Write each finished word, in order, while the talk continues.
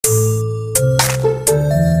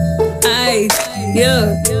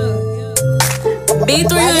Yeah. Big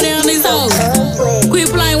 300 on these hoes. Quit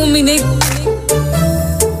playing with me, nigga.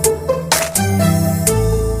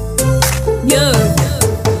 Yeah.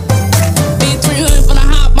 Big 300 finna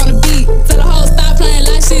hop on the beat. Tell the hoe stop playing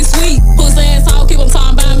like shit sweet. Pussy ass hoe keep on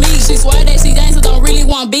talking about me. She swear that she dancing, don't really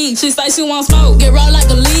want beat. She say she want smoke, get rolled like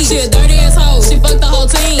a lead. She a dirty ass hoe, she fucked the whole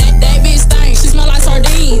team. That bitch stink, she smell like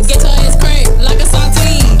sardines. Get your ass cracked like a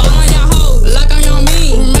sautine. Ball on y'all hoes, like on your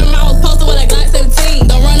me. Remember I was posted with a Glock 17.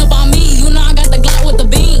 Don't run up on me, you know I got the Glock with the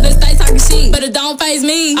beam. Let's stay talking shit, but it don't faze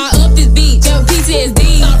me. I up this beat, your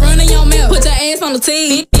PTSD. Stop running your mouth, put your ass on the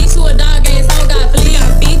tee. Bitch, you a dog ass hoe, got fleas. She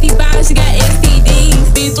got 55, she got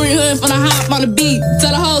STDs. Big 300 finna hop on the beat.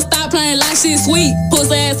 Tell the hoe stop playing like shit sweet.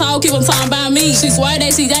 Pussy ass hoe keep on talking about me. She swear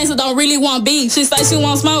that she dancing, don't really want beat. She say she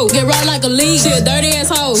want smoke, get rolled like a lead. She a dirty ass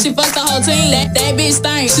hoe, she fucked the whole team. That bitch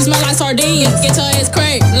stink, she smell like sardines. Get your ass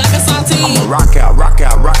cracked like a sautine. I'ma rock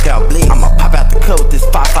out, bleed. I'ma pop out the cup with this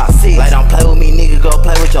 556. Like don't play with me, nigga, go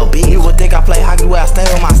play with your bitch. You would think I play hockey where I stay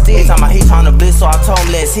with my stick. Time he tryna blitz, so I told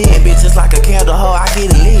him let's hit. And bitch just like a candle hoe, I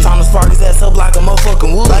get it lit. Tryna spark his ass up like a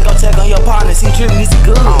motherfucking wood. Like go check on your partner, see trippin', he's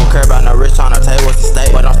good. I don't care about no rich tryna tell you what's the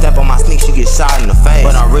state. But don't step on my sneaks, you get shot in the face.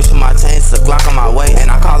 But I'm rich with my chains, it's a Glock on my way.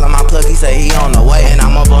 And I call him my plug, he say he on the way. And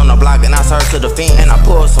I'm up on the block, and I search to the fiend. And I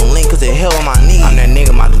pull some link, cause it held on my knee. I'm that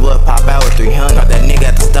nigga, my blood pop out with 300. Got that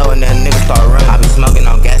nigga at the store, and that nigga start running. I be smoking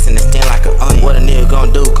on gas, and it sting like an onion. What a nigga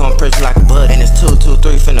gon' do, come press like a bud. And it's 2, 2,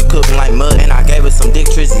 3, finna cook him like mud. And I gave her some dick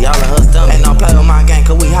Treezy, all in her stomach. And don't play with my gang,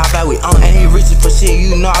 cause we hop out, we on it. And he reaching for shit,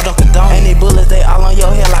 you know I don't condone. And these bullets, they all on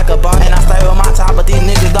your head like a bone. And I stay with my time, but these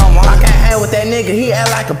niggas don't want it. I can't hang with that nigga, he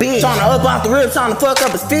act like a bitch. Tryna up off the rib, tryna fuck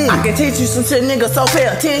up his feet. I can teach you some shit, nigga, so pay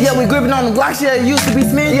attention. Yeah, we gripping on the Glock, yeah, it used to be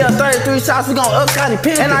Smith. Yeah, 33 shots, we gon' up Scotty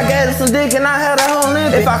Pippen. And I gave her some dick, and I had her whole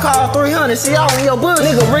limp. If I call 300, she all in your bush.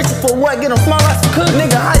 Nigga reaching for what, get him small like some cook.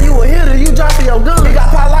 Nigga, how you a hitter, you dropping your gun. You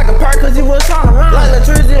got popped like a perk, cause you was tryna run. Like the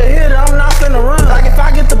Treezy a hitter, I'm not finna run. Like if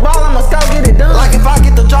I get the ball, I'ma scout, get it done. Like if I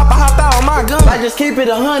get the drop, I hop out on my gun. Like just keep it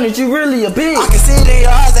 100, you really a bitch. I can see it in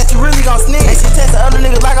your eyes that you really gon' snitch. And she text the other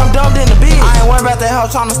niggas like I'm dumped in the bitch. I ain't worried about that hoe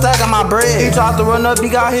tryna stack on my bread. He tried to run up, he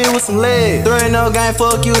got hit with some legs. 3-0 game,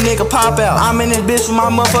 fuck you, nigga, pop out. I'm in this bitch with my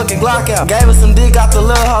motherfucking Glock out. Gave her some dick, got the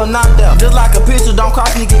little hoe knocked out. Just like a picture, don't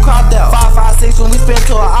cross me, get cropped out. 5, 5, 6 when we spin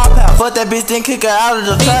to a op house. Fuck that bitch, then kick her out of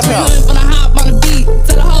the trap house. Big 300 finna hop on the beat.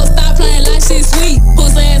 Tell the hoe stop playing like shit sweet.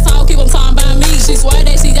 Pussy ass hoe keep on talking about me. She swear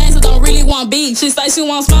that she dancing, don't really want beat. She say she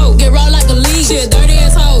want smoke, get rolled like a lead. She a dirty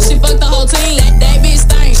ass hoe, she fucked the whole team. That bitch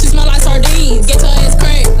stink, she smell like sardines.